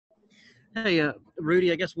Hey,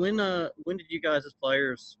 Rudy, I guess when did you guys as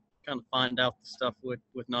players kind of find out the stuff with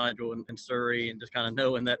Nigel and Surrey, and just kind of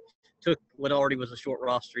knowing that took what already was a short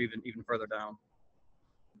roster even further down?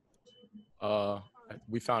 Uh,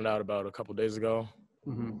 we found out about a couple days ago.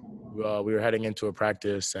 Mm-hmm. We were heading into a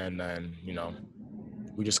practice, and then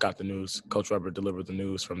we just got the news. Coach Weber delivered the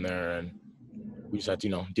news from there, and we just had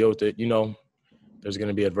to deal with it. There's going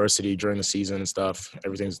to be adversity during the season and stuff.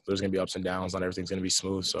 There's going to be ups and downs. Not everything's going to be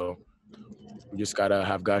smooth. So we just got to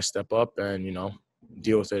have guys step up and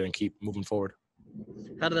deal with it and keep moving forward.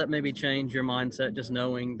 How did that maybe change your mindset, just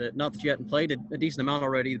knowing that not that you hadn't played a decent amount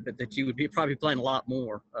already, but that you would be probably playing a lot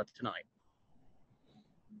more tonight?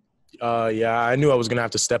 Yeah, I knew I was going to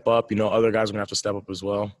have to step up. Other guys were going to have to step up as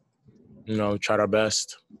well. Tried our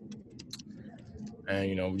best. And,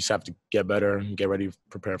 we just have to get better and get ready to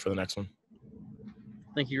prepare for the next one.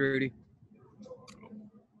 Thank you, Rudy.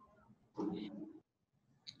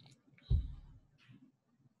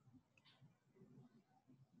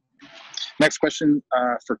 Next question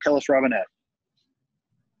for Kellis Robinette.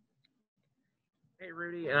 Hey,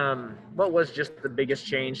 Rudy. What was just the biggest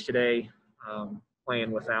change today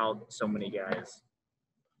playing without so many guys?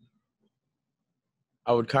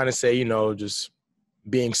 I would kind of say, just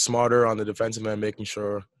being smarter on the defensive end, making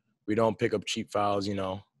sure we don't pick up cheap fouls.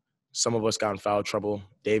 Some of us got in foul trouble.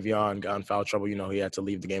 Davion got in foul trouble. He had to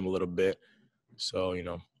leave the game a little bit. So,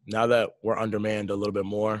 now that we're undermanned a little bit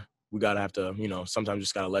more, we got to have to, sometimes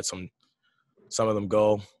just got to let some of them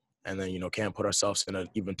go, and then, can't put ourselves in an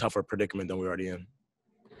even tougher predicament than we're already in.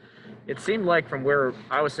 It seemed like from where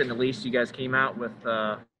I was sitting, at least, you guys came out with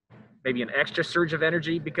maybe an extra surge of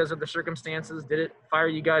energy because of the circumstances. Did it fire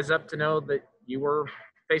you guys up to know that you were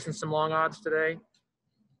facing some long odds today?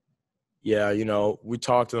 Yeah, we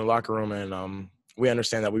talked in the locker room, and we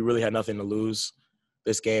understand that we really had nothing to lose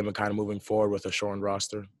this game and kind of moving forward with a shortened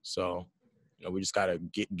roster. So, we just got to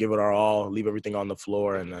give it our all, leave everything on the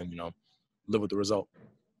floor, and then, live with the result.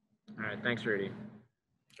 All right. Thanks, Rudy.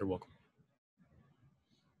 You're welcome.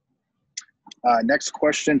 Next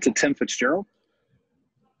question to Tim Fitzgerald.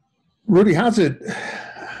 Rudy, how's it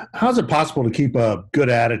possible to keep a good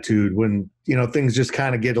attitude when, things just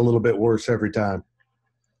kind of get a little bit worse every time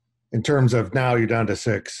in terms of now you're down to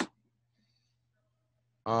 6?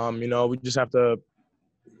 We just have to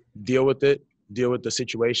deal with it, deal with the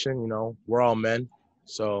situation. We're all men.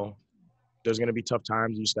 So there's going to be tough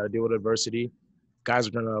times. You just got to deal with adversity. Guys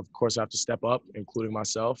are going to, of course, have to step up, including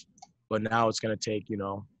myself. But now it's going to take,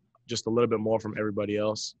 just a little bit more from everybody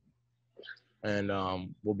else. And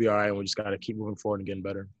we'll be all right. And we just got to keep moving forward and getting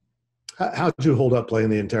better. How did you hold up playing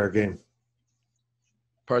the entire game?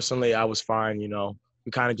 Personally, I was fine.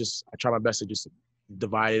 We kind of I try my best to just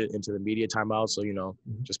divide it into the media timeout. So,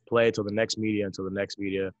 just play until the next media,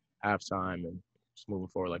 halftime, and just moving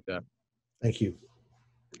forward like that. Thank you.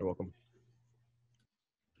 You're welcome.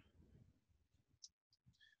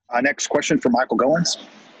 Next question for Michael Goins.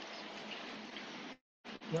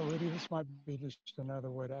 Yeah, Rudy, this might be just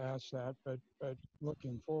another way to ask that, but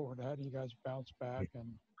looking forward, how do you guys bounce back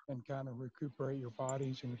and kind of recuperate your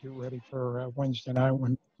bodies and get ready for Wednesday night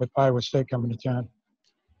with Iowa State coming to town?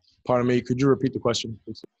 Pardon me, could you repeat the question,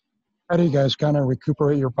 please? How do you guys kind of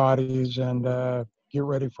recuperate your bodies and get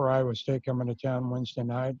ready for Iowa State coming to town Wednesday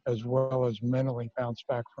night, as well as mentally bounce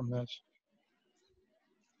back from this?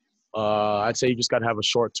 I'd say you just got to have a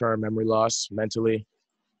short-term memory loss mentally.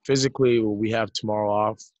 Physically, we have tomorrow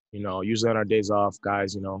off. Usually on our days off,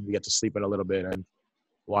 guys, we get to sleep in a little bit and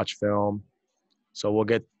watch film. So we'll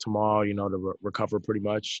get tomorrow, to recover pretty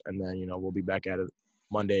much. And then, we'll be back at it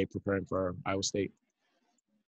Monday preparing for Iowa State.